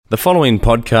The following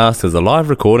podcast is a live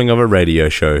recording of a radio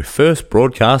show first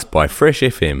broadcast by Fresh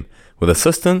FM with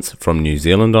assistance from New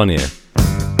Zealand On Air.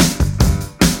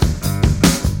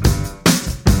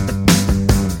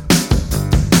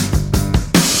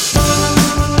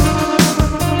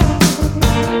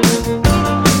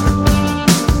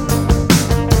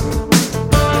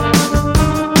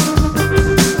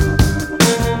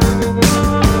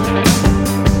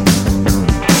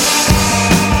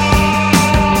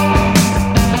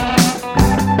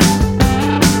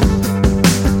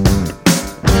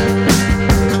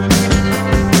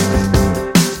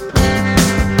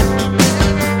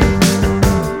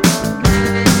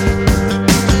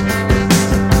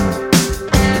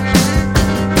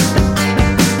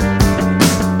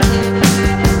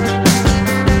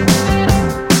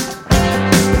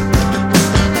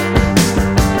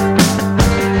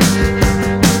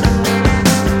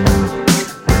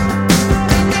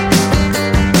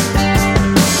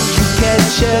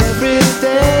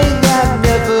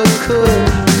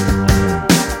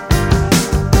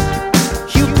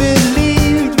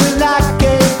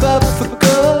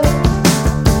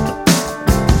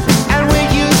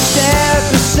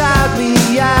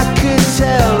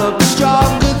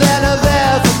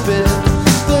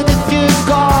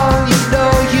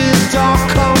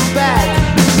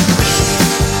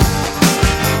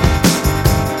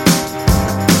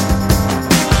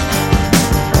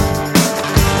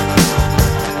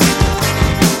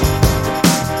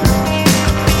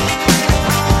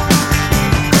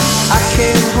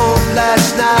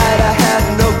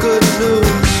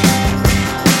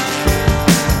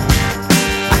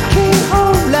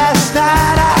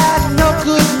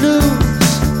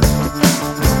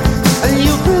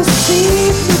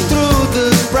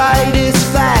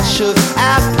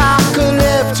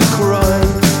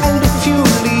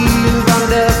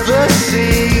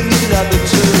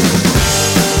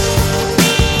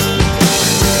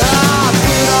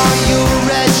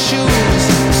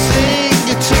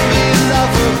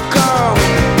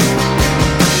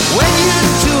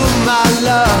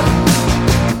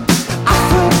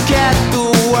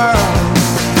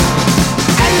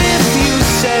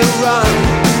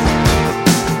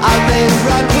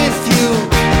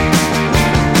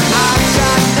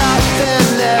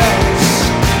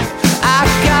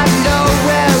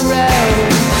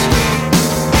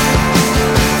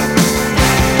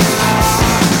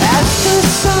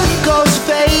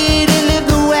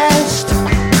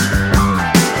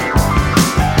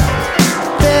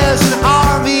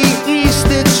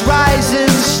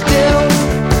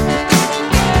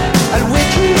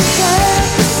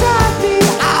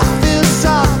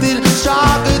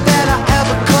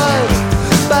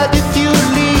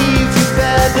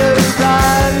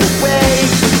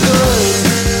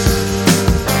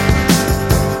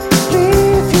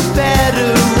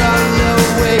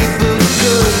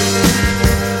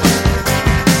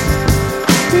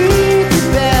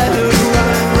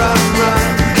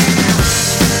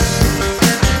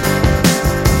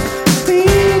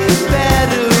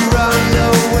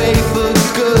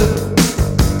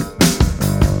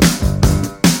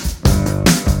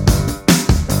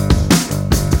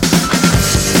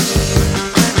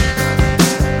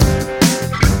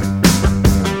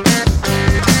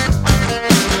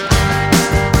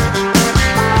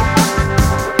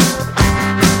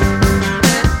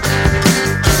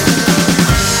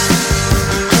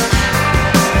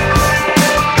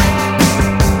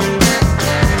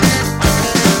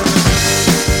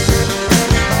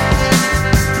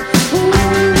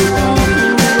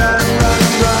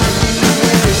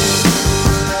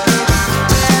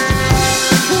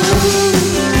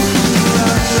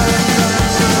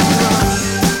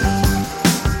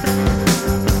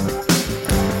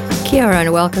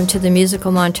 And welcome to the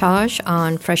musical montage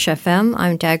on Fresh FM.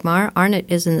 I'm Dagmar. Arnott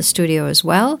is in the studio as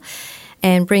well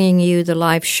and bringing you the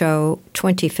live show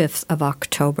 25th of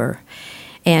October.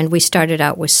 And we started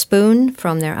out with Spoon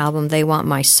from their album They Want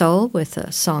My Soul with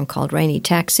a song called Rainy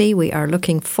Taxi. We are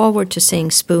looking forward to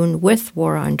seeing Spoon with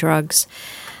War on Drugs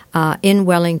in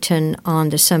Wellington on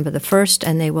December the 1st,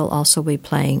 and they will also be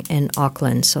playing in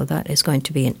Auckland. So that is going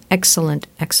to be an excellent,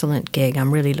 excellent gig.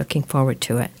 I'm really looking forward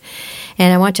to it.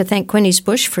 And I want to thank Quinny's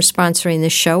Bush for sponsoring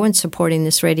this show and supporting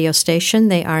this radio station.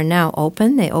 They are now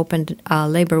open. They opened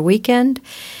Labor Weekend,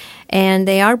 and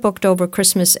they are booked over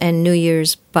Christmas and New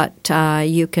Year's, but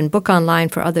you can book online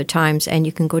for other times, and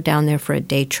you can go down there for a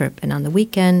day trip. And on the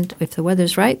weekend, if the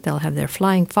weather's right, they'll have their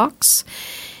Flying Fox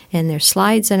and their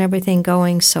slides and everything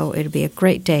going, so it'll be a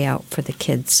great day out for the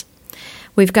kids.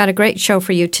 We've got a great show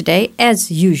for you today, as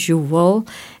usual,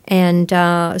 And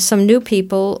some new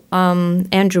people,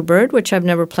 Andrew Bird, which I've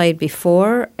never played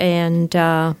before, and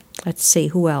let's see,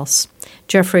 who else?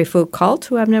 Jeffrey Foucault,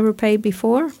 who I've never played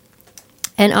before.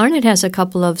 And Arnott has a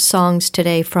couple of songs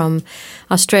today from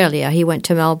Australia. He went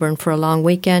to Melbourne for a long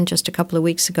weekend just a couple of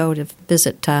weeks ago to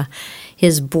visit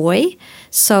his boy.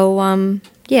 So,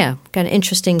 got an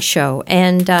interesting show.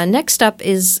 And next up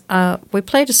is, we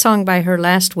played a song by her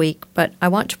last week, but I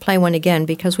want to play one again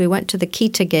because we went to the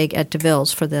Kita gig at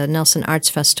DeVille's for the Nelson Arts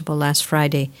Festival last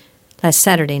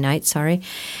Saturday night,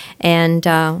 and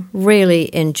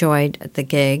really enjoyed the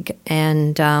gig.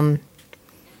 And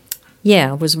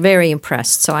was very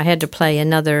impressed. So I had to play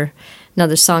another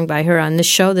song by her on this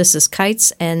show. This is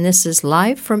Kites, and this is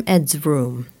live from Ed's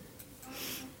room.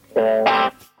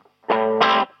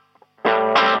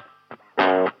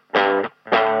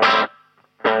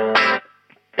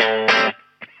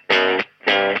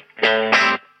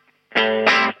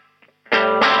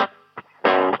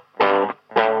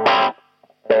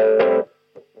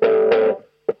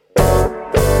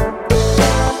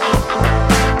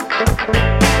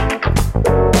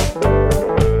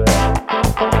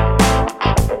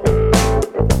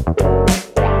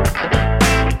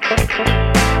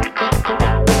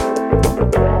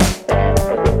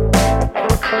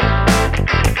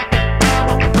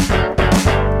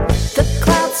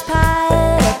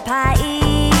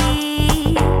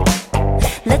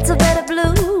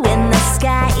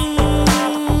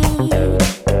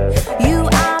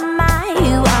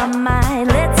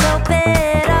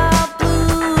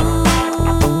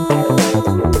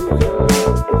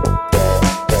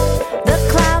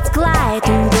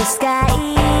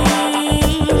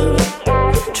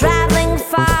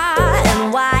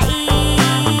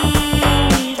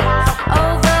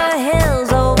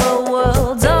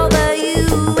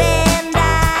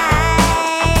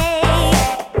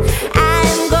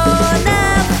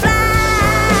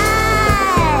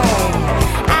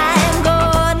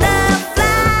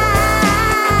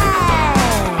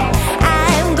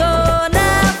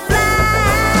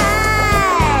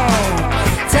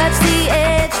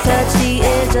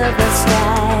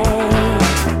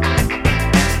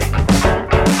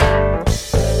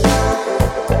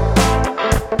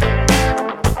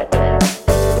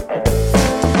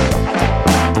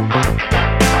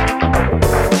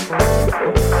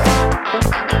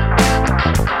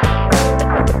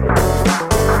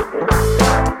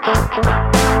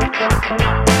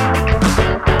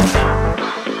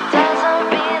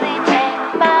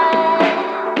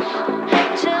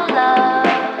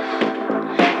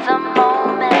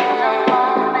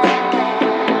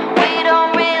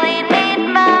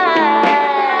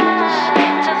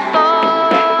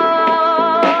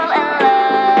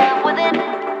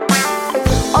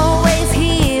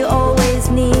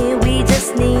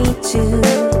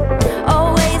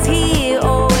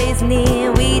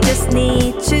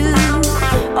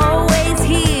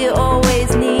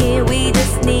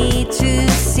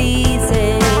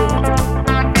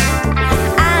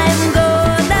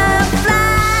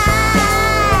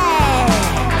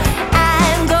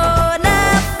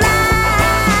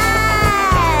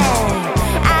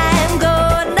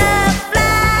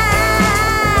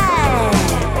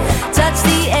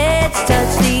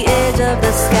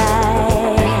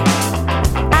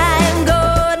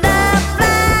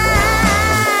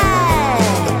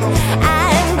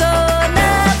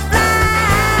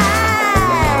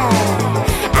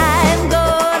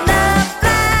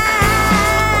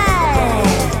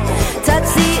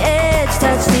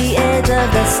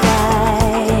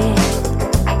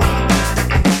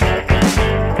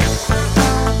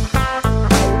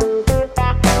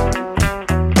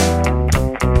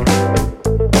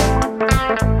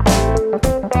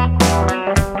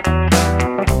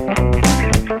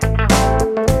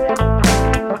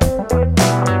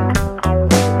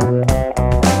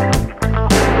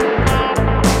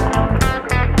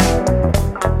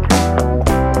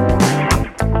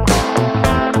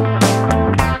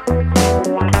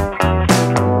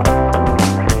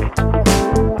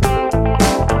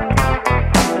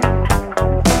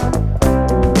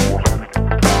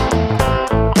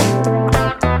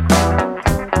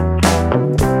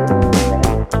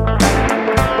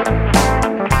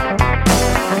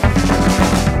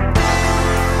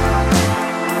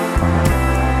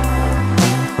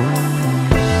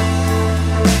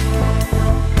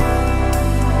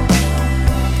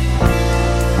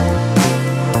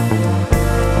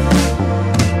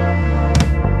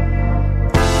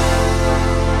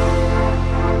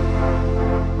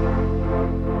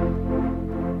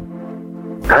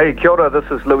 Hey, kia ora, this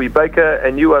is Louis Baker,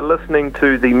 and you are listening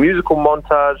to the Musical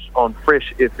Montage on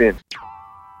Fresh FM.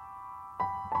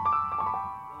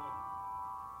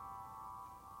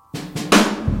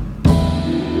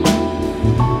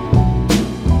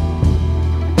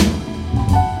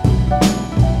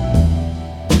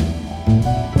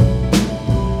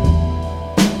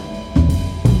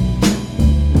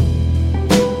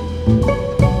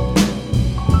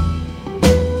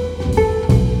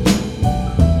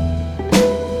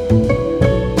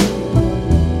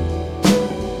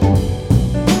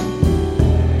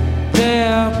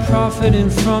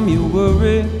 profiting from your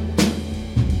worry.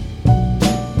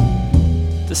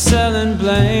 They're selling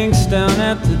blanks down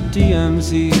at the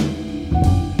DMZ.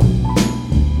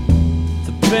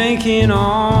 They're banking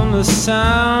on the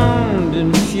sound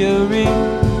and fury.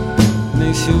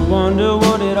 Makes you wonder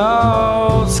what it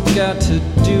all's got to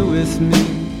do with me.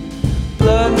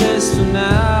 Bloodless for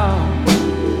now.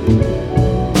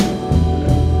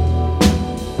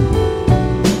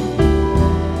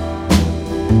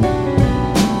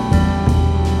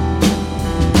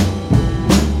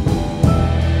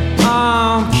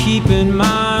 I'm keeping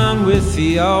mine with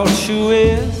the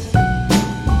altruist.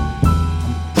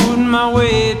 I'm putting my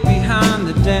weight behind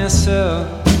the dancer.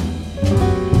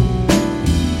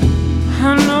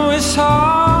 I know it's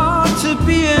hard to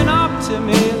be an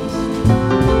optimist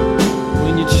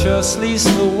when you trust least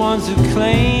the ones who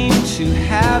claim to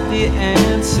have the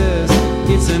answers.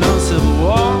 It's an uncivil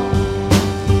war.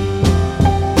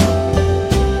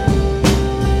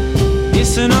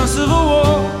 It's an uncivil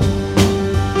war.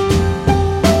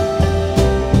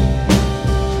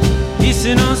 It's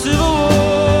an uncivil war.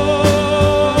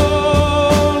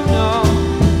 No,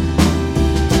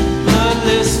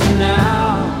 bloodless for now.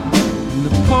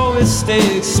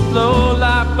 They explode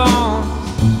like bombs.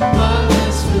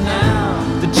 Bloodless for now.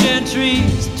 The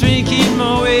gentry's drinking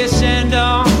Moet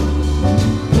Chandon.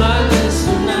 Bloodless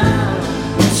for now.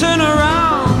 Turn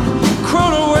around,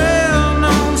 quote a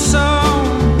well-known song.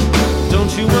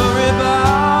 Don't you worry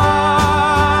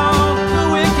about the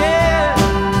wicked.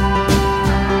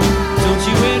 Don't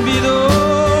you envy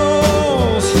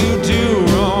those who do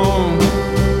wrong.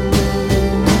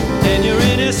 And you're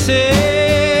innocent.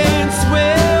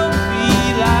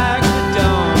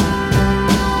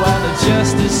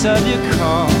 Justice of your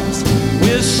cause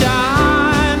will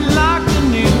shine like the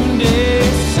noonday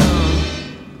sun.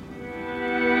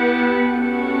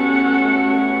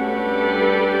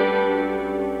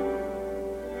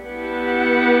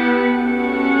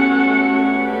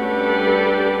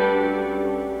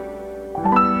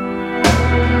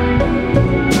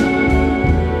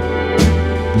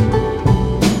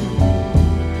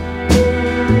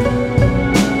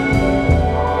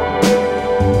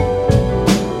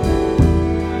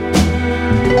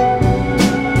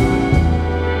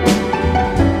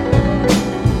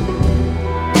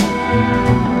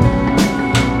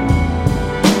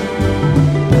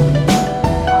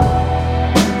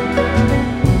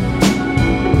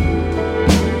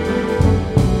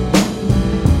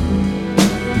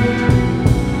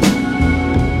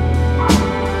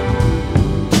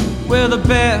 The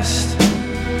best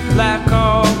lack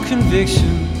all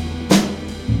conviction,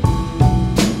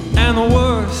 and the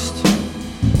worst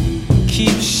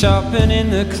keep sharpening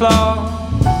the claw.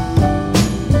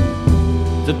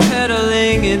 They're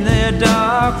peddling in their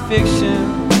dark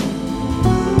fiction,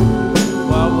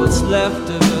 while what's left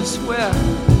of us, well,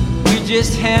 we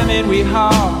just ham and we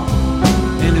haw.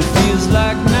 And it feels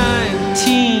like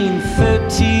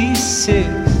 1936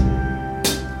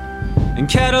 in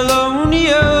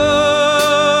Catalonia.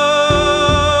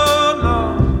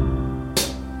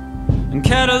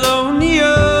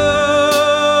 Catalonia,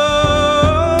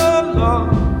 Lord.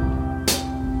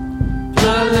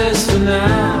 Bloodless for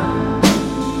now.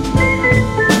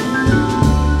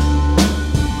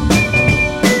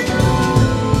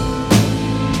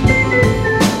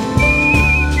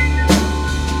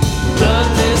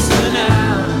 Bloodless for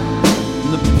now.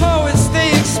 And the poets, they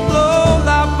explode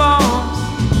like bombs.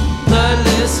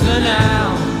 Bloodless for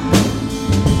now.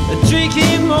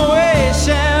 Drinking Moet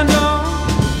Chandon.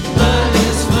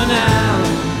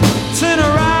 Turn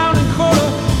around and quote a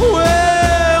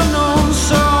well-known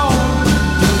song.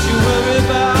 Don't you worry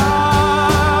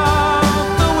about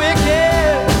the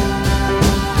wicked.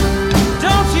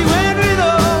 Don't you envy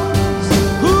those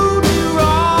who do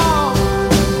wrong.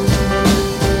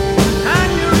 And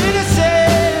your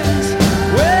innocence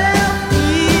will be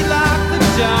like the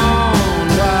dawn,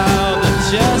 while the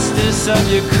justice of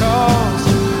your cause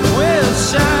will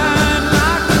shine.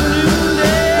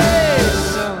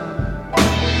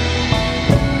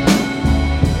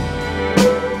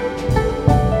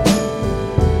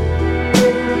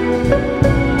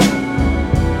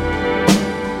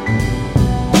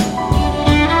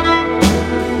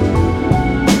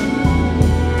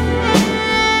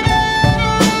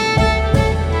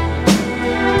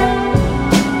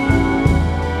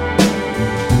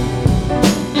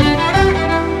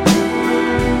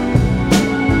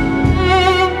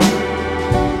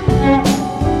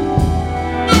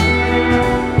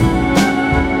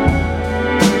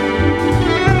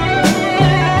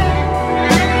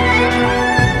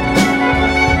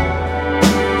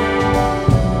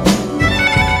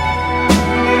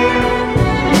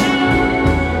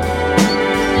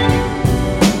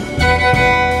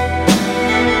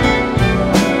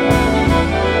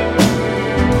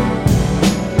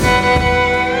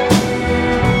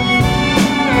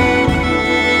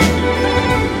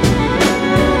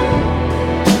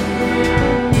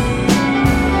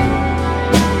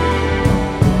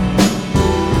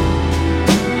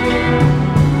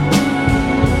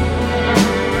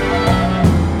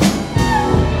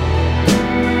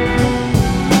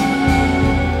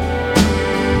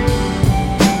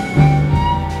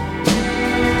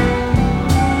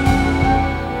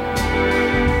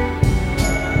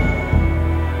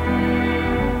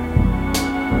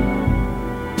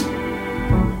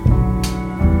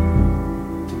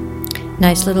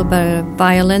 Nice little bit of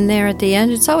violin there at the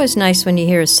end. It's always nice when you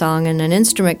hear a song and an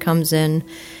instrument comes in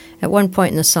at one point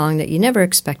in the song that you never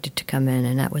expected to come in,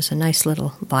 and that was a nice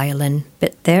little violin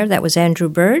bit there. That was Andrew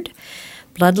Bird,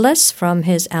 Bloodless, from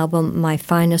his album My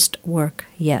Finest Work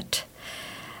Yet.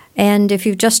 And if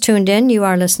you've just tuned in, you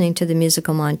are listening to the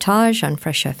Musical Montage on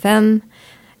Fresh FM,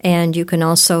 and you can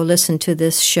also listen to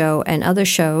this show and other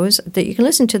shows. That you can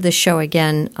listen to this show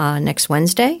again next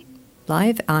Wednesday,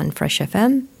 live on Fresh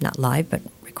FM, not live, but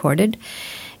recorded,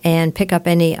 and pick up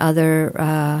any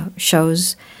other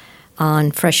shows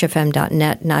on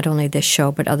freshfm.net, not only this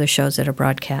show, but other shows that are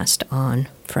broadcast on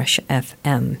Fresh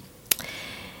FM.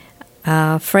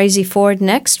 Frazee Ford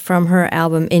next from her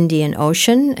album Indian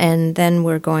Ocean, and then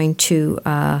we're going to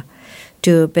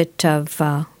do a bit of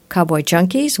Cowboy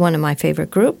Junkies, one of my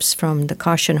favorite groups, from the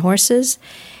Caution Horses,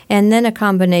 and then a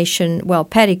combination,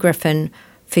 Patty Griffin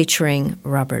featuring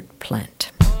Robert Plant.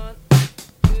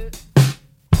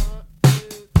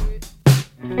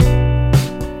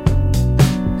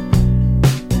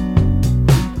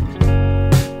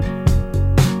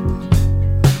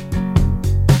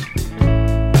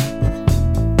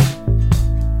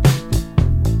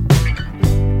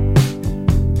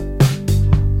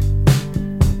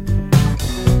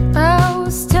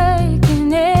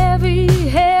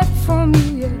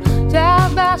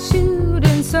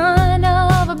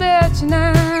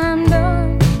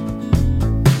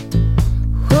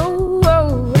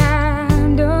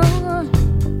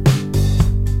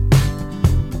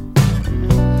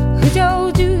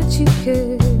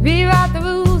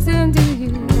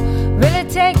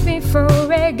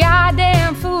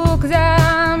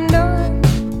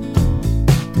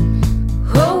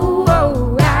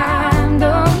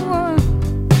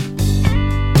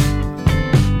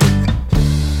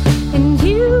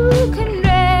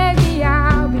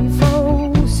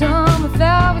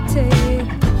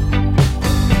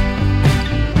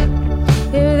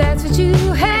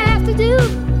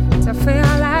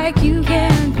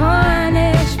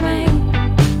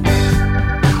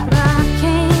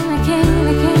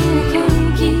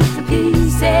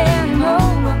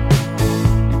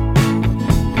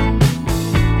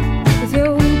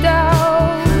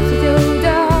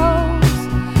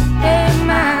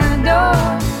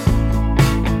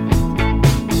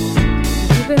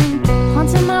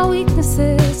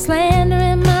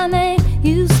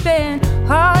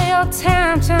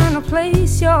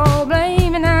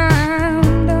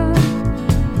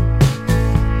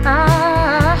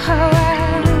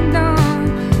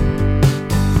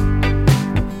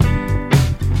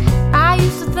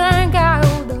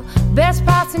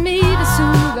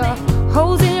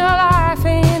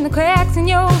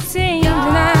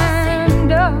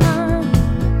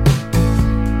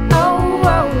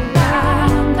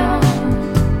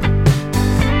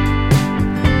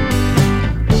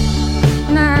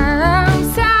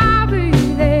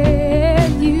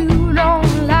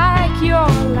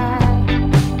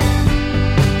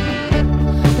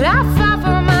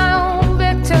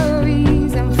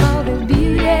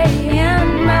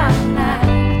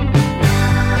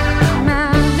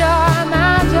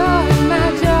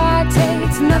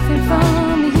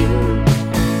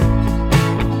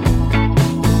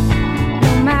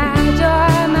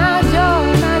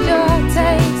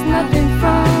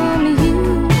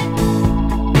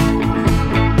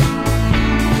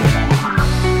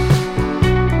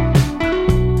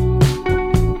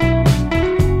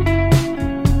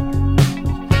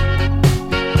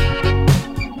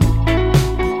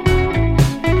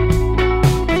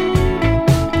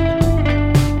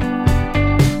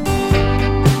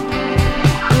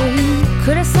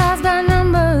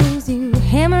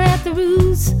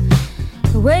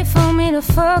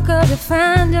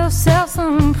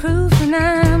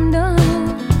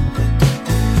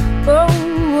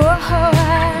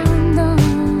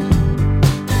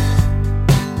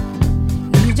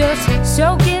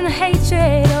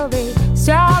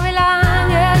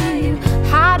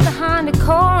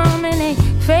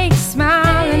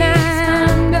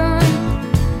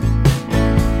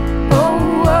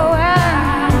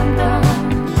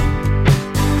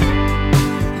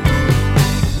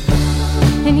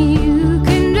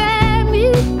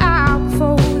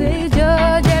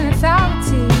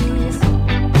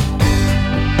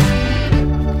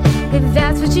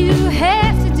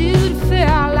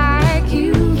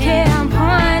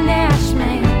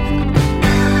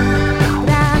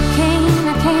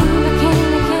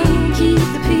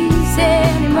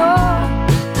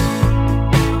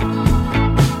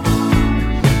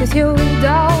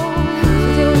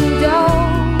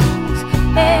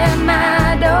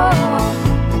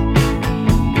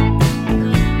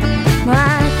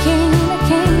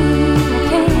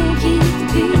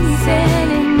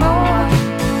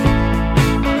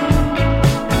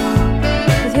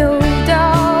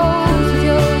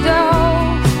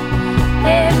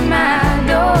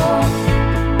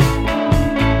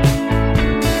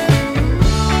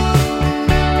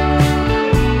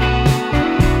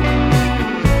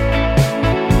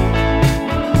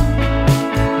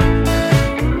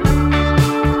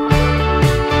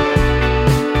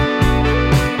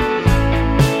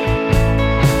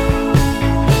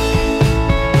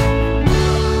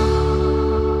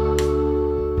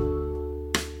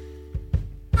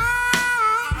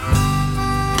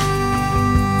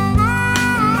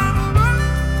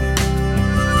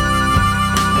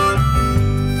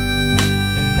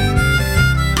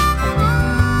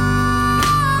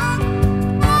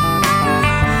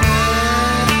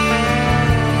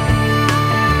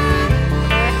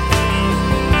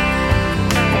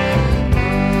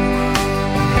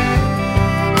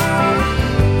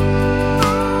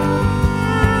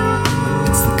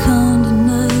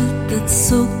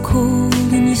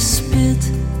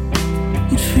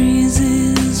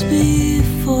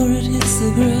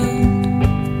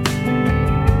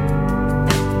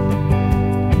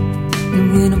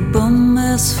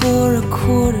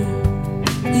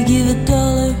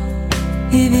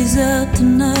 that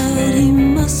tonight he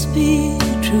must be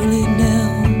truly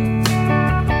down.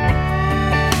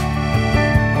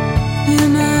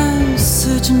 And I'm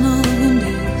searching all the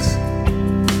windows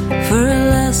for a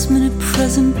last minute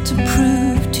present to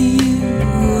prove to you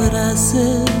what I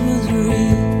said was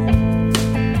real.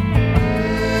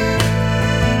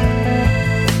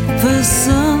 For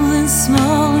something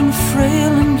small and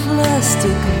frail and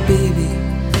plastic, baby,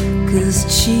 'cause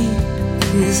cheap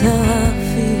is how I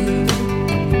feel.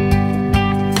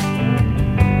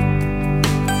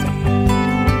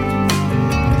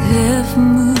 Half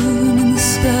moon in the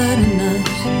sky tonight,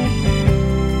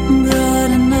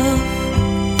 bright enough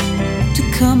to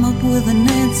come up with an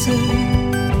answer.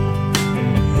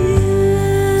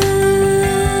 Yeah,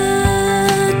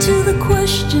 to the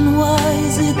question, why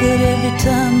is it that every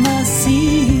time I see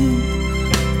you,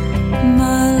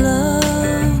 my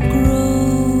love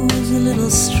grows a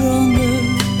little stronger?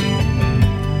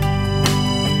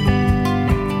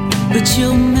 But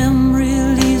your memory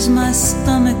leaves my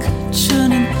stomach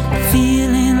churning,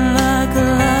 feeling like a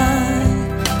lie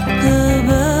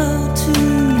about to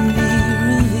be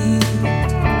revealed.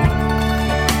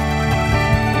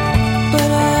 But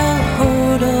I'll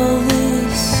hold all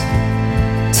this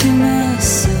to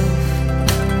myself,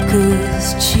 'cause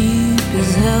cheap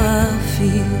is how I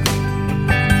feel.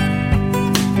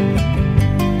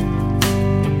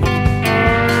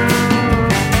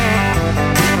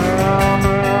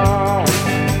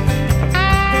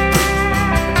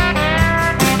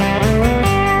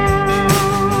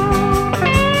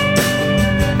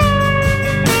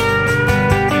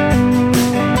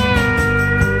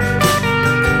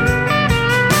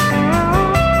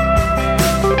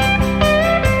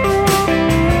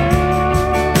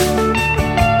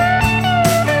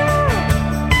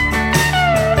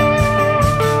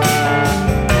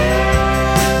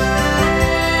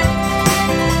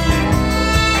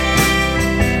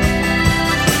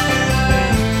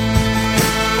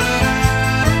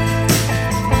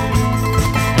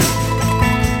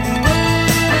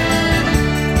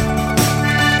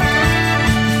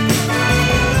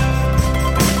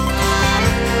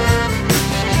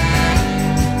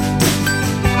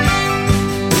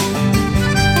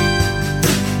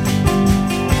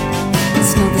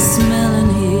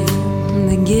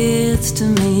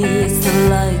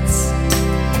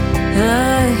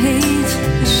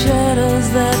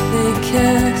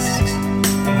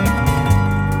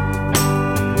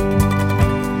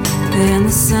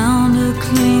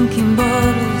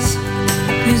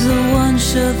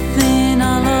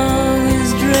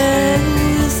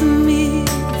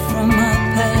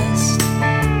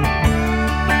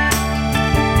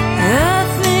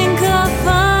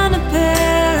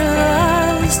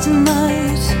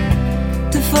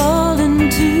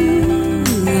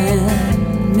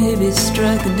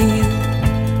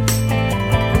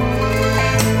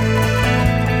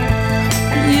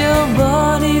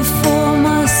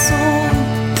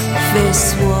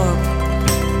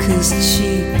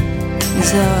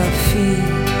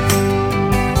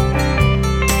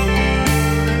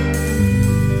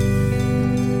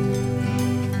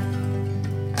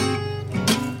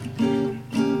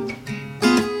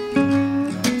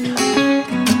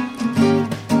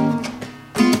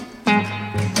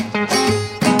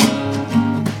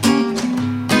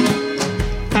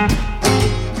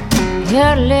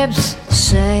 Your lips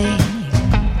say,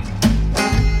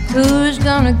 who's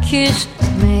gonna kiss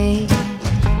me?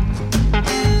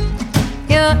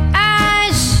 Your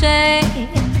eyes say,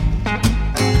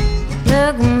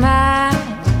 look my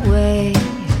way.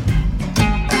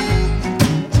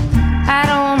 I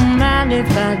don't mind if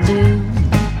I do.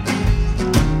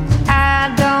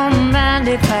 I don't mind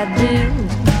if I do.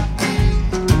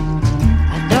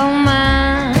 I don't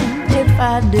mind if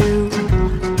I do.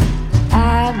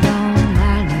 I don't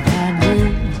mind if I do.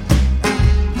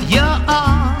 Your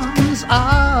arms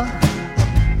are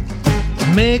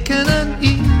making an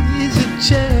easy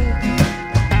chair,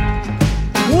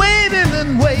 waiting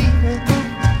and waiting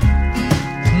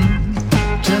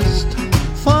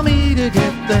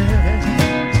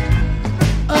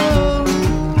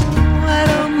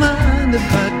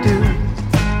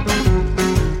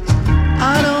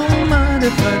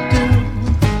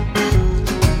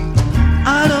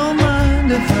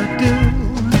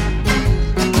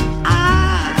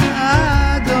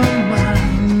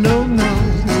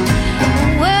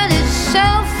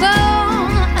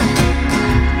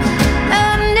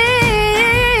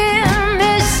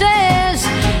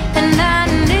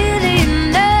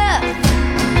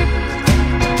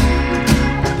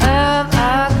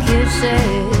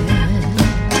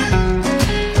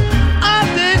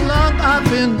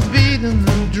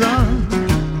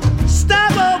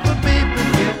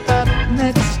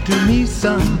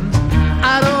sun.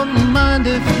 I don't mind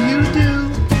if you do.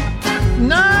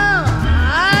 No,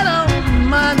 I don't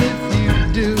mind if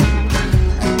you do.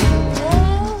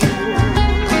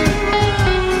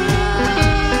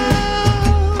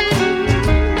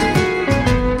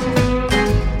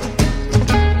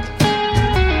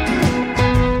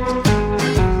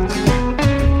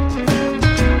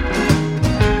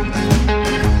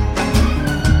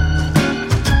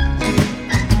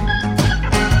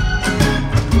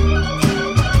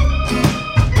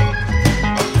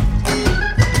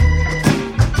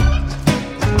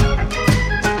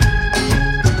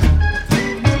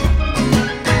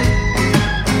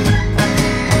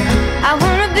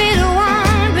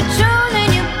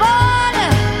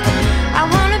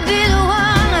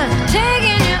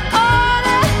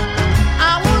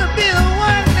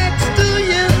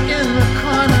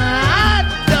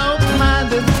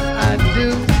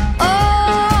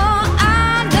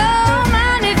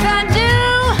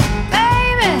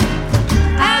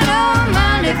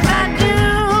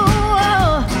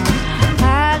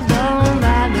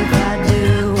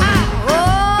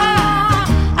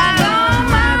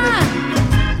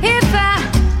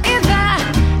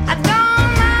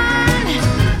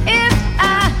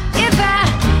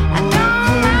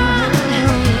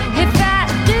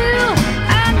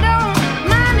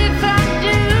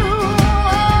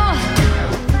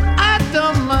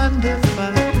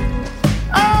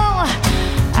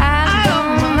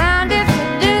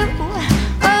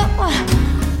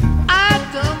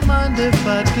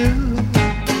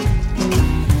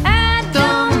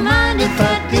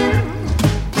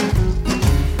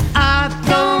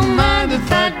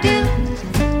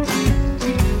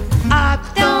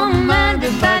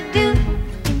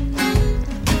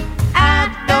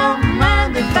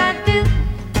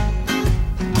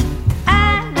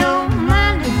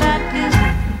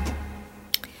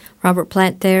 Robert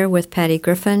Plant there with Patty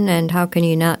Griffin, and how can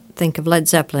you not think of Led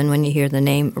Zeppelin when you hear the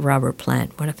name Robert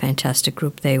Plant? What a fantastic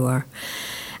group they were.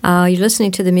 You're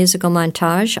listening to the Musical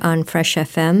Montage on Fresh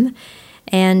FM,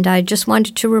 and I just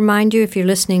wanted to remind you, if you're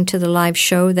listening to the live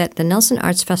show, that the Nelson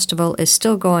Arts Festival is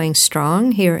still going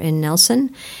strong here in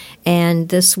Nelson, and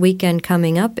this weekend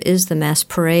coming up is the Mass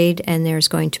Parade, and there's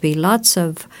going to be lots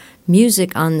of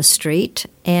music on the street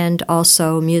and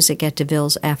also music at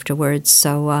DeVille's afterwards.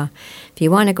 So if you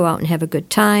want to go out and have a good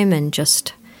time and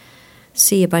just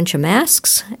see a bunch of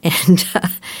masks and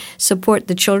support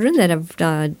the children that have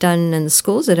done, and the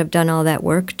schools that have done all that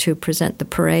work to present the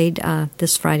parade,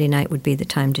 this Friday night would be the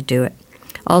time to do it.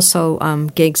 Also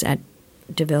gigs at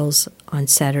DeVille's on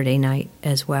Saturday night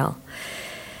as well.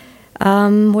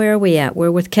 Where are we at? We're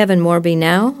with Kevin Morby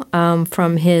now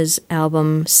from his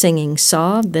album Singing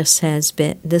Saw. This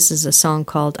is a song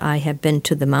called I Have Been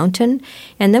to the Mountain.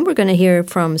 And then we're going to hear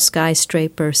from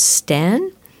Skyscraper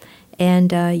Stan and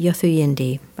Yothu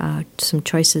Yindi, some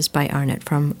choices by Arnott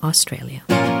from Australia.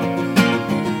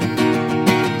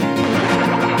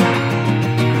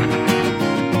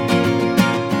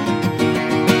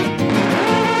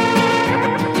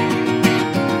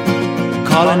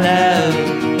 Calling out,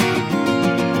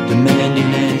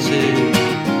 demanding answers,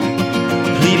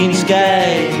 pleading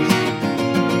skies,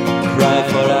 cry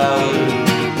for hours,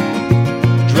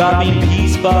 dropping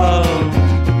peace bombs,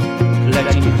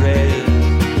 collecting prayers,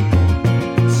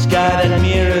 sky that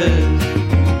mirrors,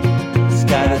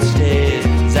 sky that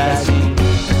stares. I sing,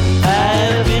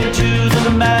 I've been to the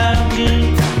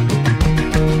mountain,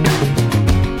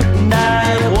 and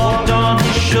I walked on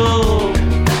the shore.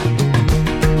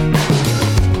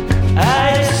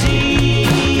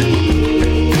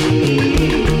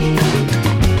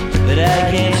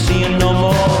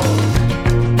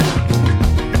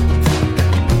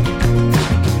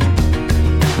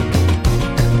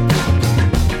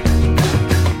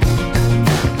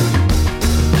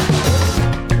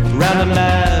 The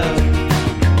map,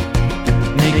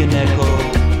 make an echo,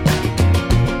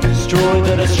 destroy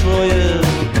the destroyer,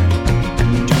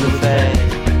 do the fact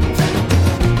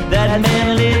that man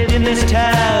lived in this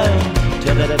town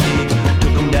till that pig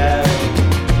took him down.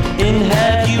 And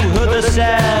have you heard the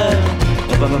sound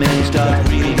of a man start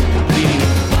breathing, bleeding?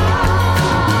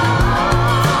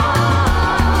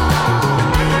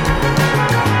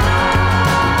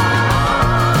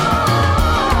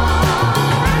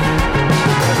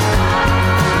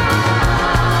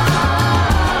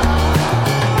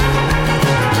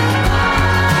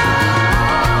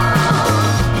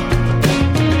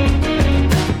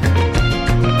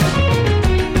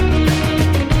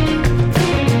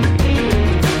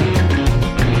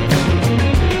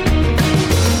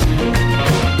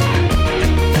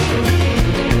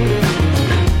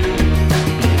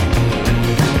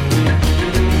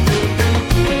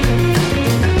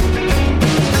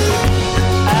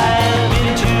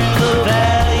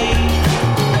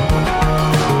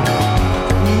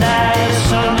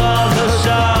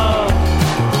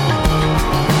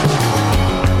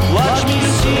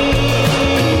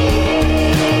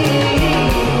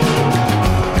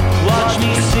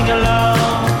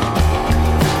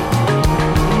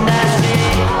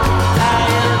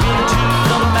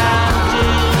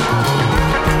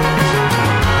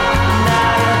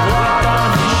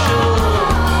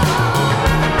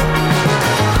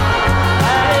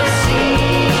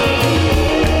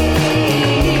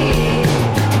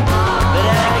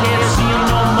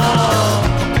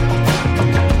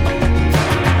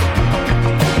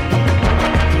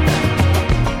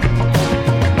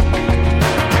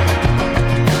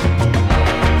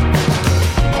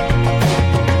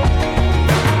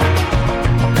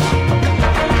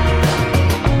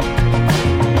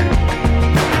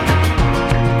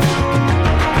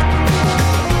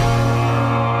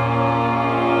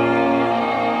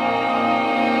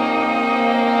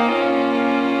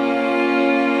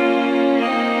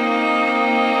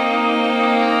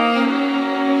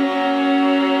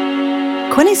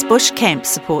 Quinny's Bush Camp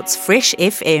supports Fresh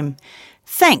FM.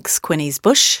 Thanks, Quinny's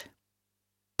Bush.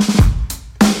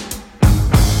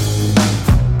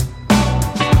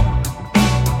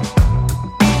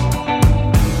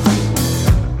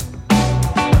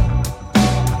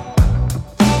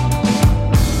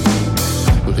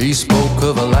 He spoke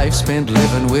of a life spent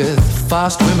living with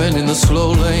fast women in the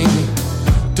slow lane,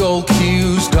 dull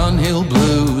cues, Dunhill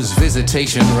blues,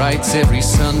 visitation rights every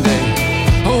Sunday.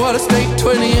 Oh, what a state,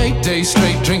 28 days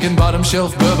straight, drinking bottom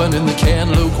shelf bourbon in the can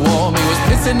lukewarm. He was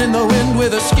pissing in the wind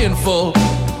with a skinful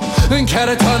and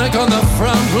catatonic on the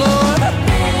front floor.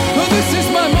 Oh, this is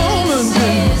my moment,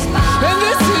 and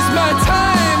this is my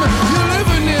time. You're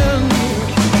living in.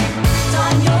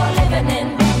 Time you're living in.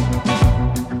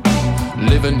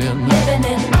 Living in. Living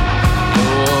in.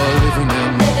 Oh, living in.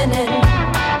 Living in.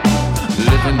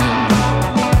 Living in.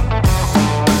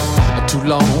 Too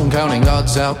long counting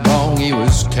odds out wrong. He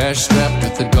was cash strapped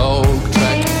at the dog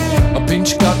track. A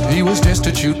pinch cut, he was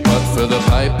destitute, but for the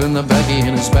pipe and the baggie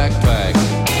in his backpack.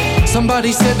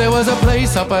 Somebody said there was a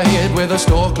place up ahead where the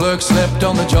store clerk slept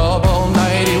on the job all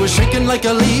night. He was shaking like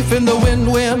a leaf in the wind.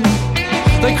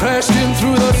 They crashed in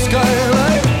through the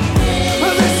skylight.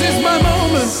 Well, this is my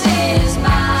moment,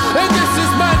 and this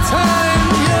is my time.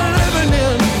 You're living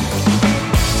in.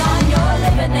 Time you're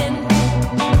living in.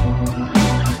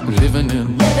 Living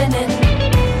in. Living in.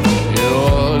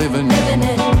 You're living in. Living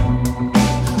in.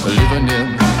 Living in.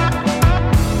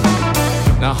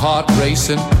 Now heart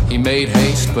racing, he made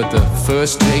haste, but the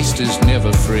first taste is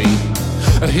never free.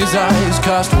 His eyes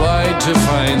cast wide to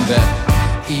find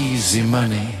that easy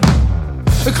money.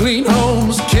 Clean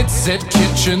homes, kid-set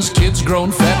kitchens, kids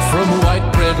grown fat from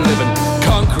white bread living.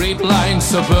 Concrete lines,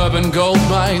 suburban gold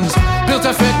mines, built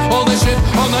to fit all the shit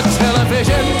on the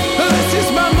television. This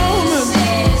is my moment,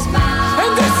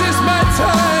 and this is my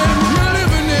time. You're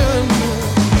living in.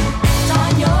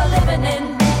 Time you're living in.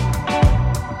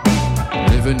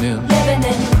 Living in. Living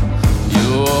in.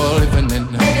 You're living in.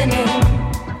 Living in.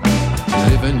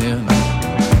 Living in.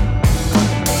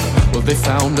 Well, they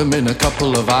found him in a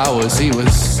couple of hours. He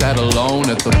was sat alone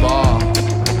at the bar.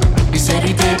 He said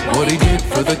he did what he did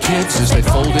for the kids as they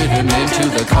folded him into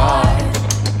the car.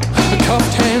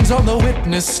 Cuffed hands on the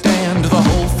witness stand. The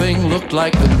whole thing looked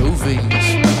like the movies.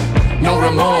 No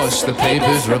remorse, the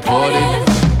papers reported.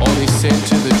 All he said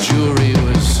to the jury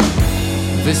was,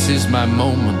 this is my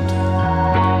moment,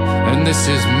 and this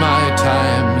is my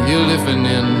time. You're living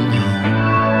in.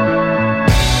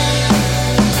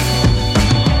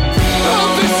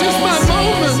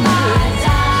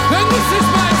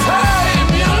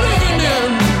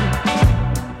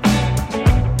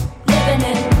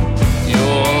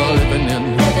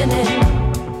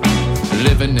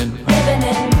 Living in, Living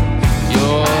in.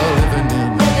 you're living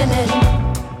in, Living in.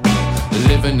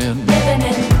 living in, Living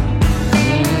in.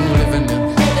 living in,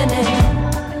 Living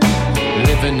in.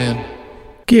 living in.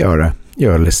 Kia ora.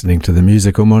 You're listening to the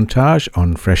musical montage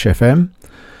on Fresh FM.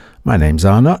 My name's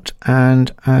Arnott,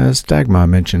 and as Dagmar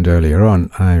mentioned earlier on,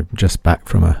 I'm just back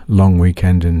from a long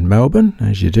weekend in Melbourne,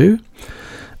 as you do,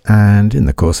 and in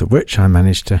the course of which I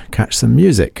managed to catch some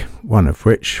music, one of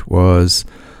which was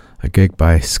a gig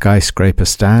by Skyscraper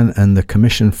Stan and the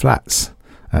Commission Flats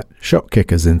at Shot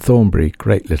Kickers in Thornbury.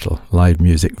 Great little live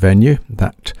music venue.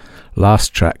 That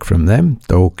last track from them,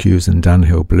 Dole Cues and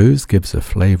Dunhill Blues, gives a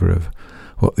flavour of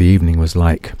what the evening was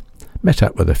like. Met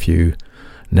up with a few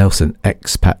Nelson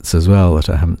expats as well that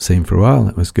I haven't seen for a while.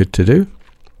 That was good to do.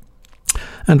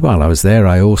 And while I was there,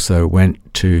 I also went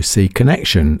to see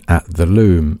Connection at the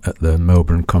Loom at the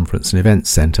Melbourne Conference and Events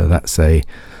Centre. That's a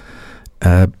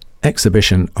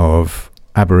exhibition of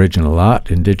Aboriginal art,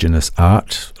 Indigenous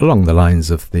art, along the lines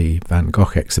of the Van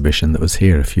Gogh exhibition that was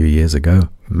here a few years ago.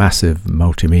 Massive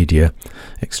multimedia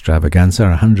extravaganza,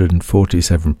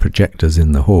 147 projectors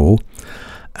in the hall,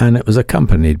 and it was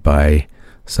accompanied by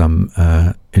some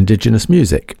Indigenous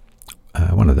music.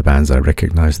 One of the bands I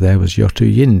recognised there was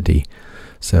Yotu Yindi.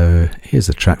 So here's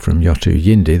a track from Yotu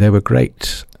Yindi. They were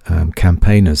great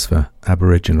campaigners for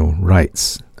Aboriginal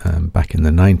rights back in the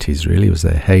 90s, really. It was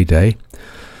their heyday.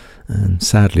 And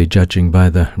sadly, judging by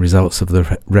the results of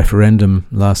the referendum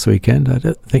last weekend, I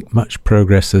don't think much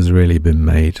progress has really been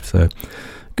made. So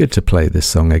good to play this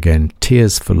song again,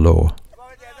 Tears for Law.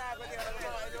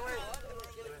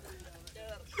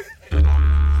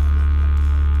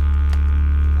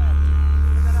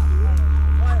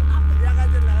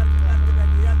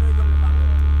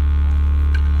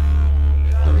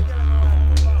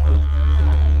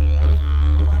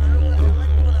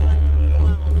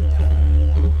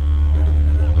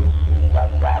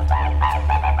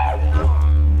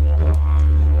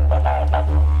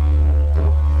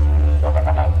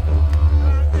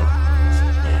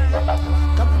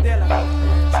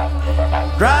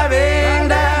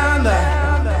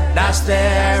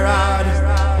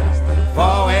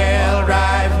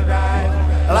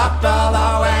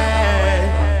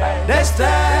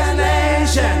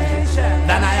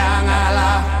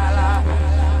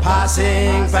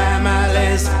 passing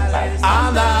families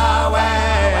on the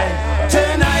way.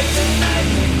 Tonight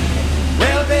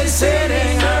we'll be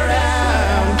sitting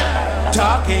around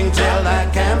talking till the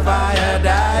campfire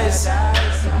dies,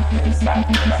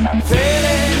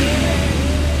 feeling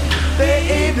the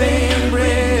evening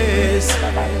breeze,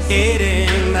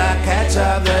 eating the catch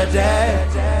of the day.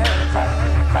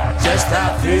 Just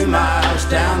a few miles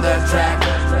down the track,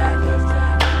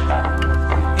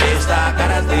 it's the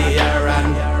Ganathea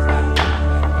run.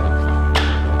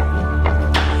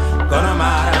 Gonna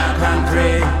mara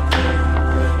country,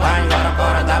 I'm gonna go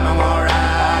to the Mamora,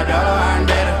 Dolo and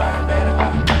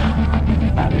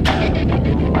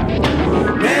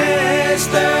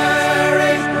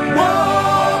mystery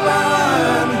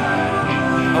woman,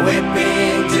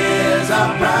 weeping tears of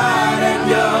pride and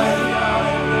joy.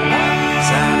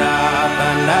 Sound of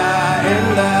thunder in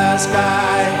the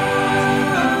sky,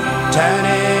 turn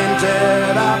into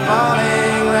the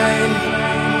falling rain.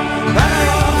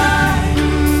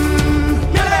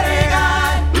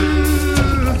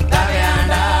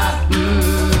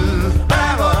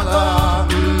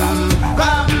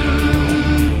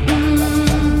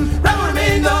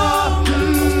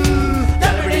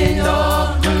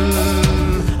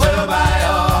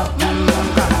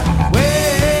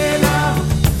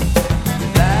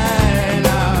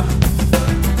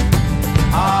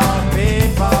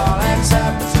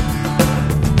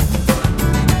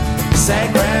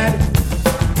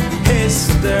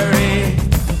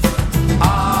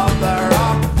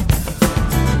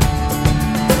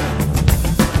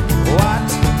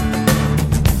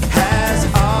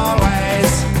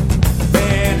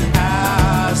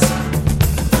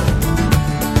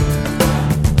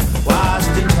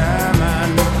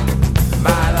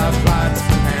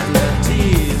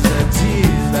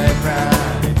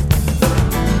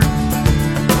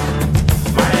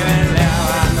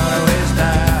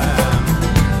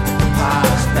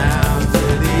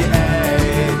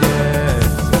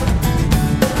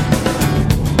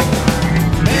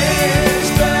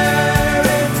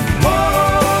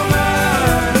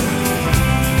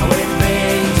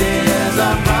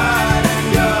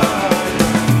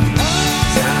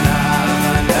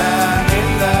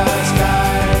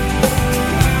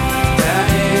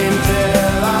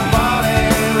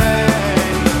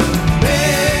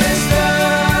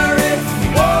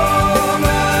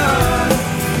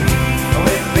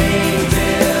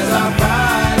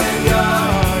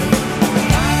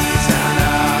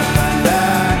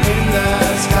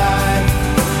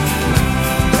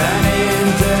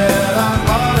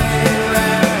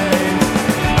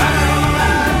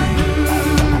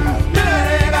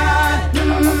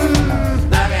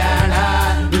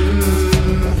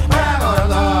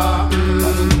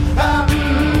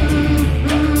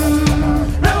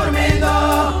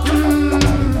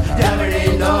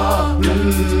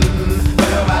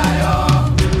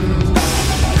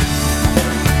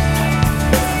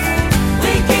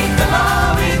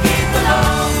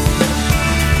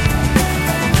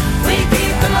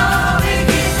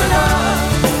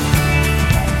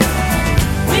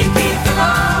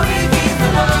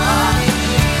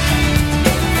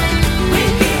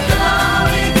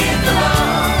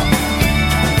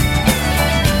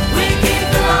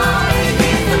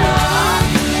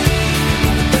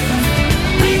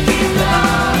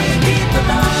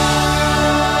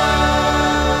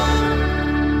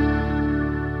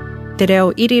 Te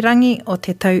reo irirangi o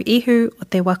te tau ihu o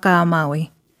te waka a Māui.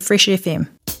 Fresh FM.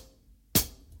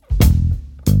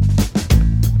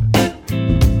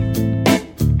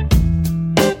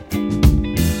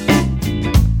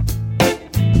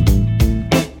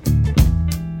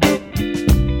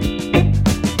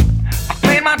 I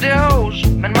paid my dues,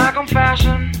 made my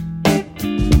confession.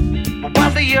 But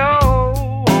what's the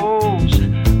use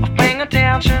of paying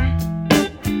attention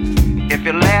if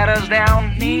you let us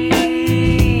down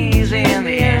knees in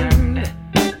the end?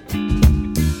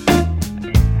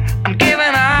 I'm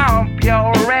giving up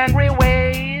your angry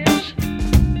ways.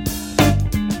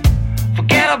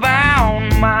 Forget about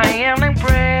my evening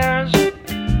prayers.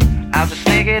 I'll just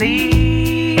take it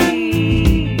easy,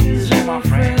 my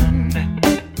friend.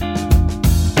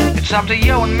 It's up to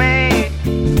you and me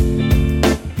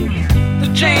to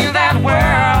change that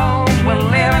world we're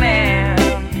living in.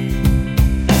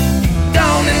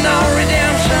 Don't need no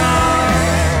redemption.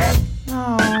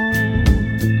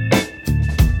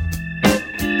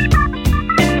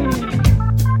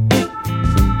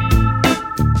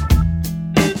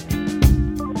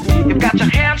 You've got your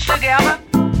hands together,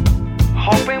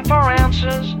 hoping for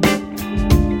answers,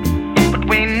 but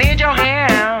we need your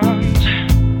hands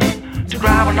to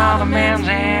grab another man's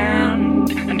hand.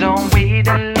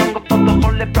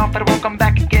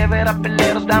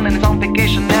 and it's on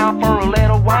vacation now for a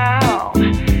little while.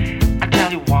 I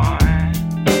tell you why.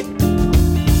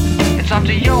 It's up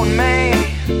to you and me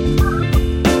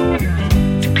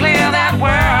to clear that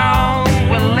world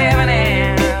we're living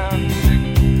in.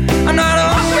 I'm not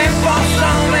hoping for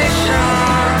salvation.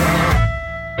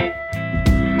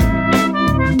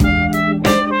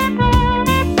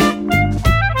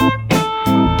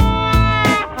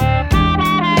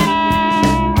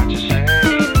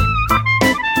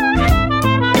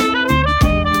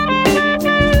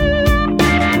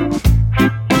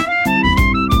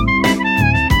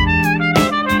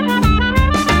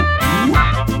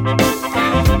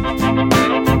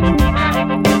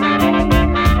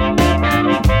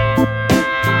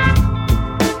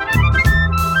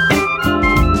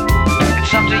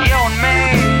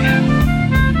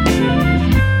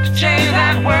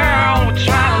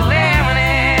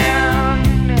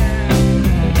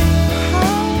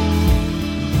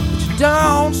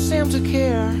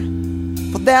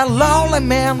 That lonely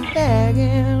man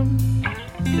begging,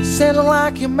 sounding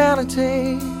like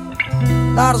humanity,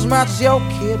 not as much as your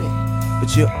kitty,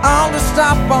 but you only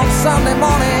stop on Sunday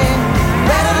morning,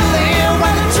 ready to live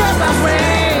when the church bells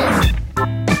ring.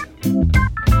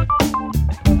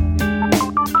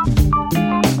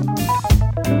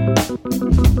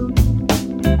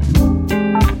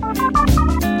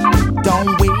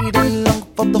 Don't wait any longer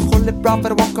for the holy prophet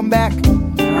to won't come back.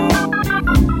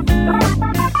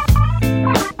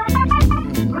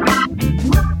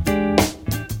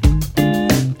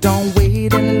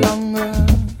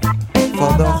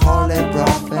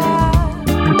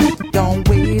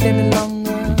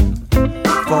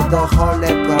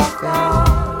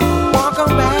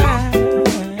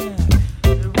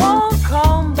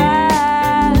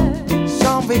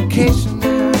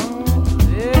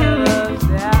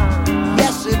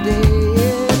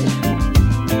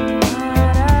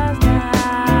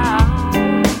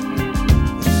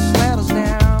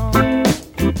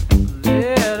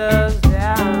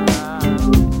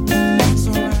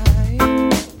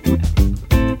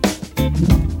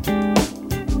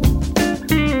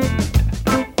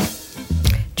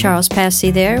 Charles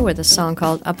Passy there with a song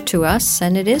called Up to Us,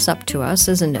 and it is up to us,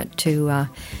 isn't it, to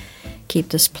keep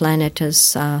this planet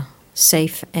as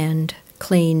safe and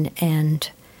clean and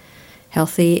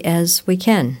healthy as we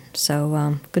can.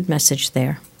 So good message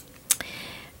there.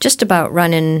 Just about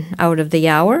running out of the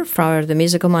hour for the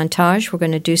musical montage. We're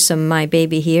going to do some My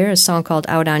Baby Here, a song called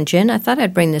Out on Gin. I thought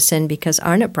I'd bring this in because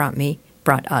Arnott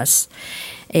brought us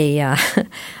a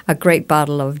great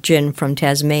bottle of gin from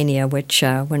Tasmania, which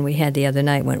when we had the other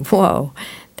night went, whoa,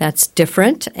 that's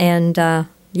different, and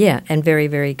and very,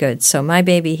 very good. So My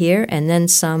Baby Here, and then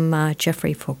some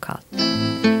Jeffrey Foucault.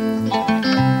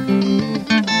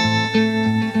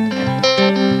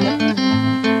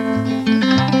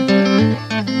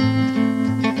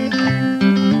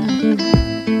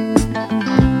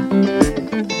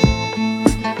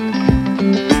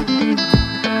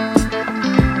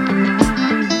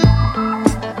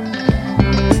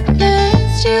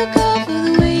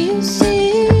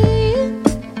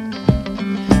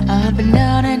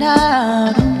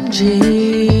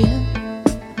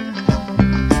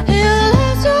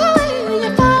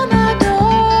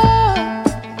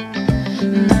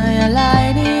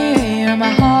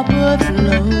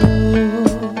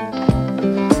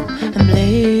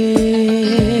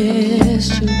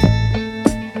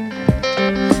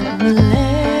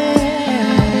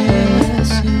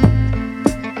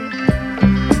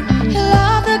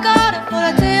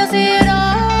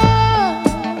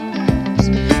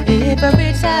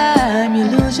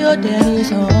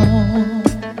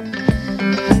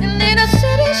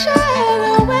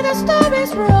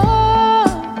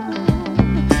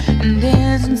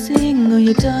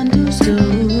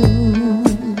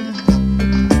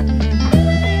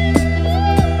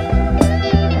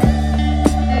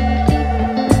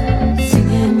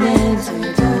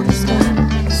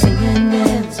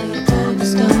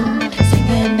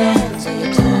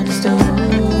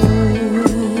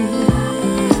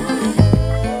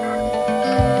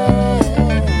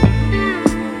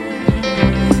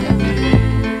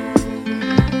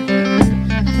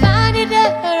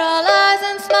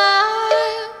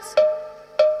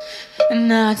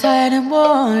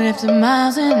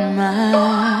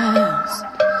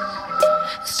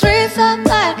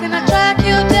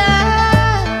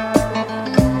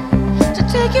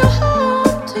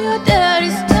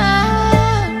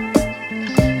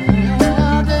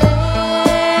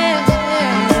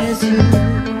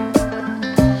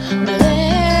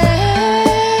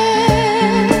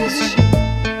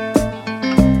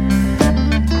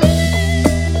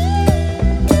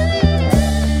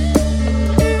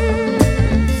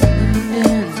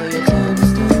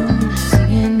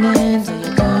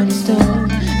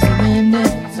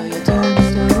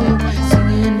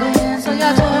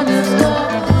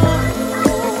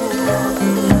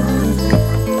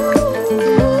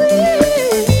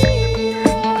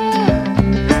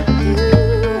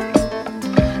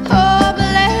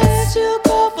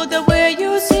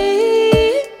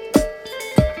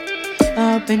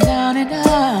 walked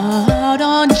out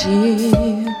on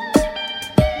Jim.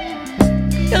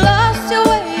 You lost your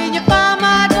way and you found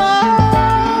my door.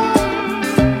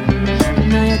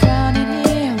 Now you're drowning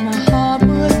here, my heart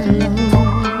would flow.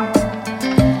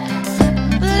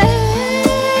 Bless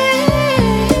you,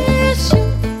 bless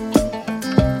you.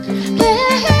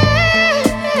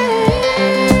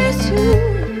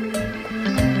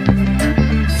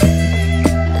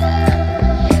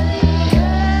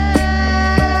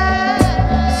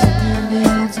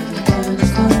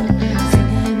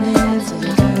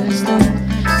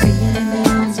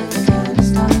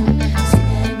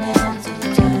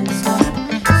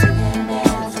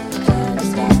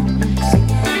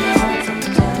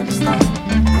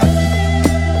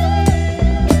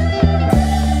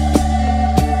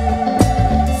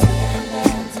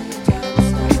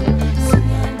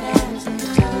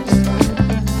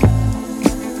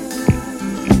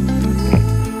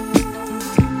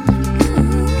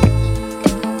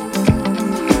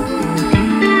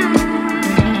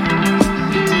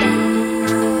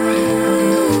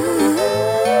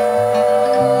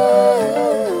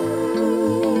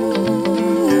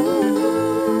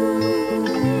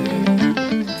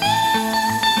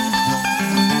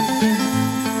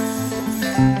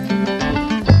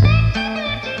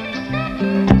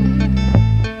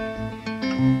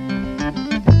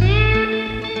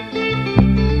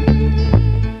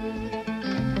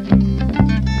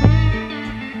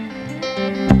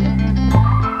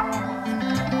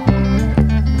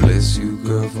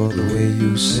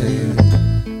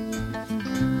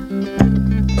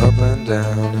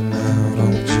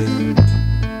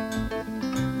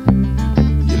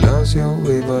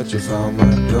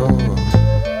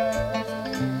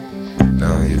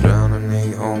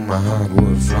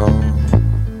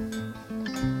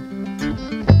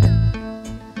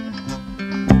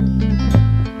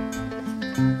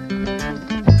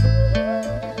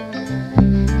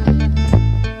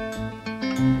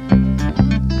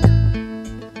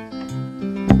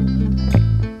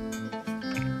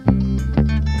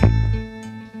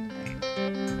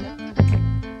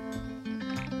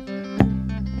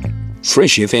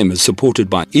 Fresh FM is supported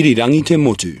by Irirangi Te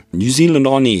Motu, New Zealand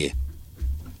On Air.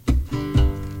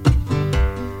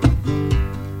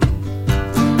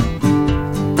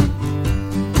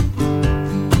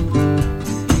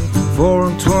 Four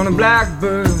and 20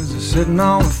 blackbirds are sitting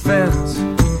on the fence.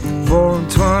 4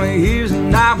 and 20 years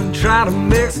and I've been trying to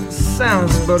make some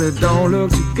sense, but it don't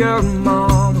look too good,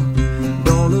 Mama.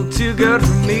 Don't look too good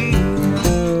for me.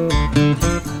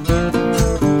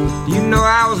 You know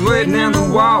I was waiting in the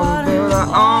water, but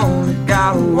I only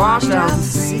got washed out to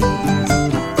sea.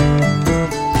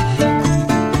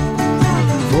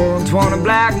 4 and 20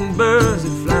 blackbirds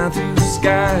that flying through the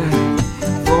sky.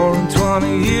 4 and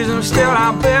 20 years and still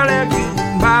I barely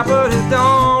getting by, but it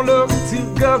don't look too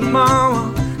good,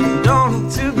 Mama. It don't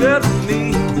look too good for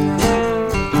me.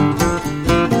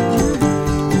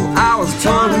 Well, I was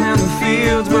toiling in the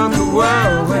fields, but the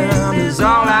whirlwind is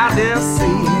all I dare see.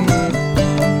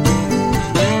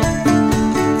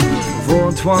 4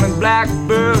 and 20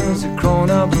 blackbirds are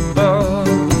crawling up above.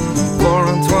 4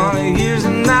 and 20 years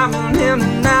and I've been in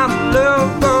and out of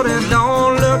love, but it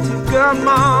don't look too good,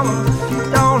 Mama.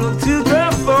 It don't look too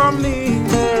good for me.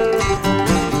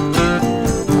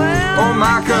 Oh,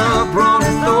 my cup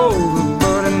runneth over,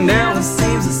 but it never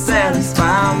seems to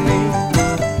satisfy me.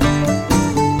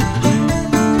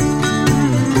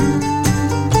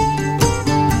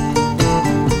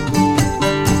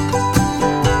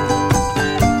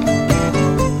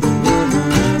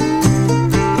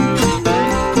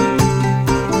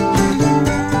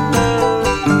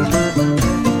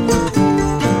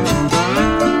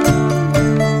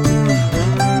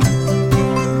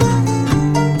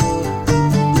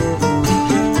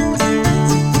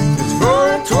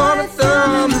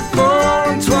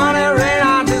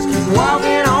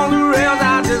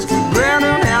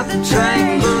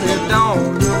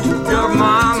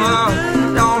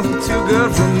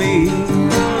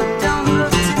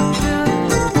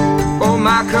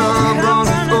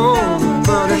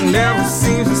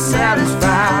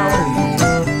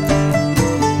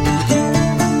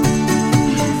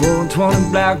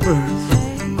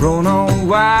 Blackbirds grown on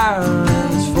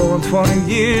wires. 4 and 20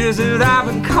 years that I've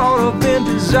been caught up in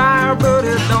desire, but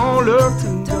it don't look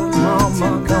too good,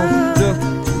 Mama. Don't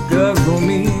look too good for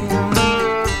me.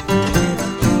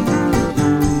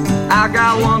 I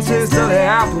got one taste of the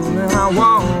apple and I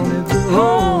wanted the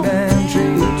whole damn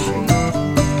tree.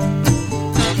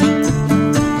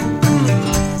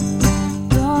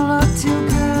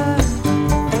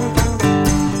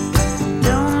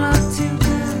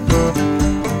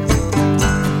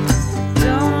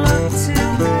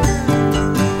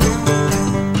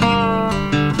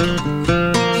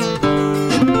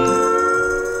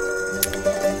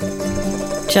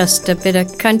 Just a bit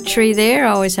of country there.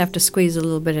 I always have to squeeze a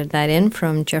little bit of that in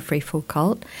from Jeffrey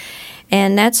Foucault.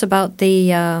 And that's about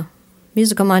the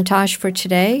musical montage for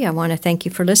today. I want to thank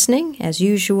you for listening, as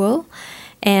usual.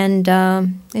 And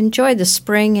enjoy the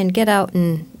spring and get out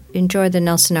and enjoy the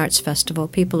Nelson Arts Festival.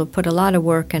 People have put a lot of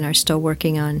work and are still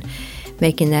working on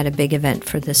making that a big event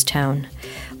for this town.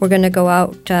 We're going to go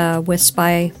out with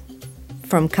Spy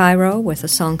from Cairo with a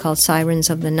song called Sirens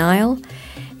of the Nile.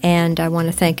 And I want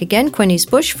to thank again Quinny's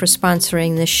Bush for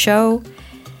sponsoring this show.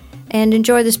 And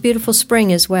enjoy this beautiful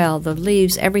spring as well. The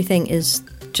leaves, everything is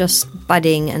just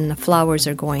budding and the flowers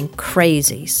are going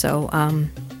crazy. So,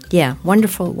 yeah,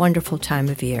 wonderful, wonderful time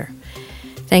of year.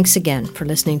 Thanks again for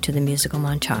listening to the Musical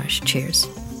Montage. Cheers.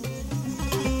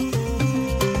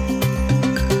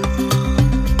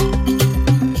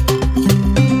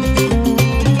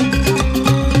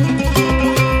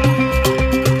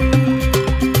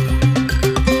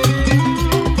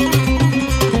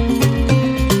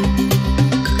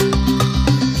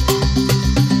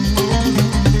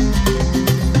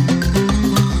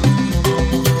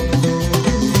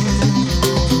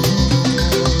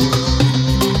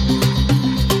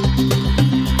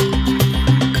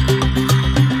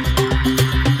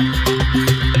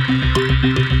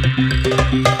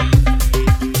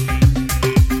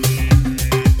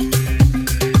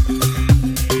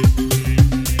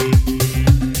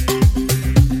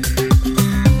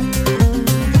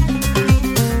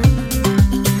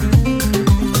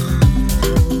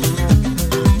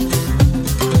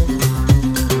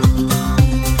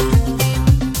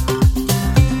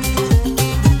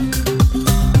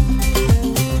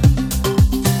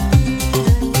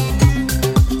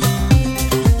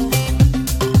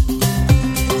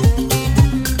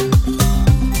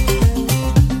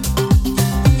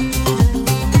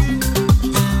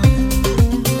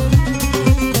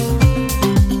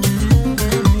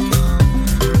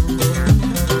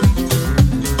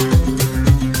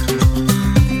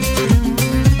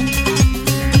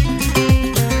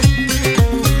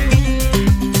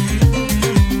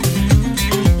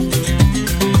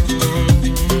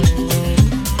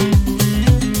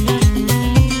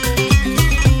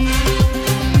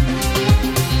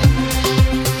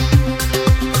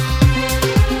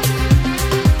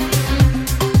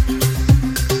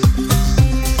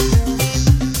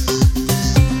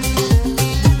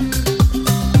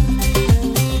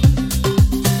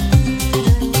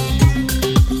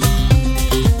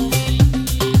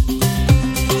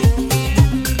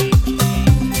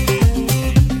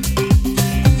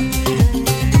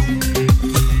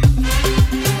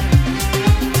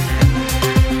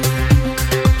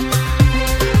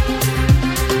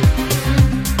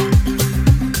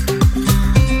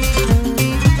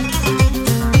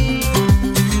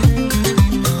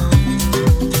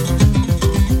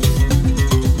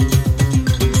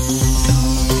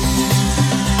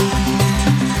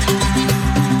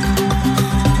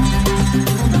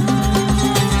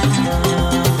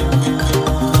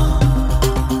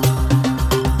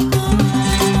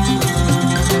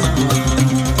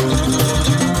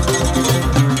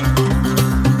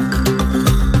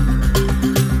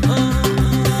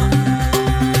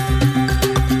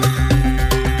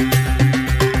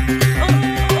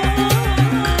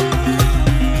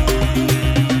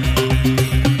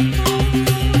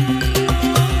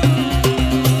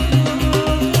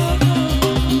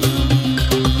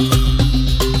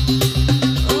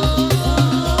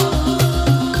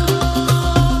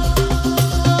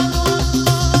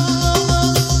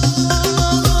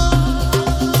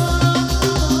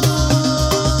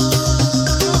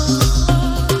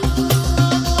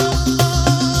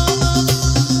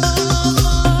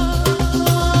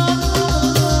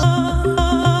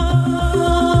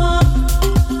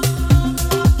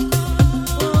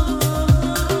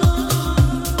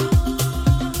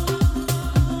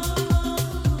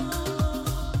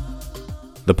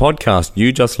 The podcast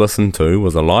you just listened to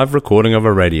was a live recording of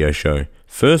a radio show,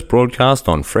 first broadcast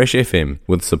on Fresh FM,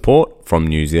 with support from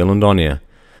New Zealand On Air.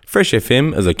 Fresh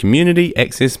FM is a community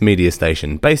access media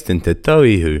station based in Te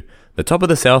Tauihu, the top of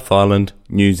the South Island,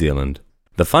 New Zealand.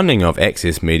 The funding of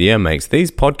Access Media makes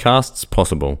these podcasts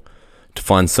possible. To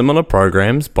find similar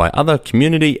programs by other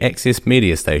community access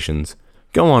media stations,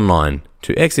 go online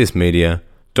to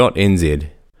accessmedia.nz.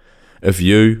 If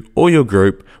you or your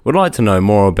group would like to know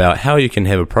more about how you can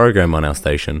have a program on our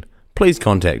station, please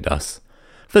contact us.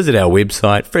 Visit our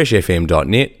website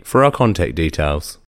freshfm.net for our contact details.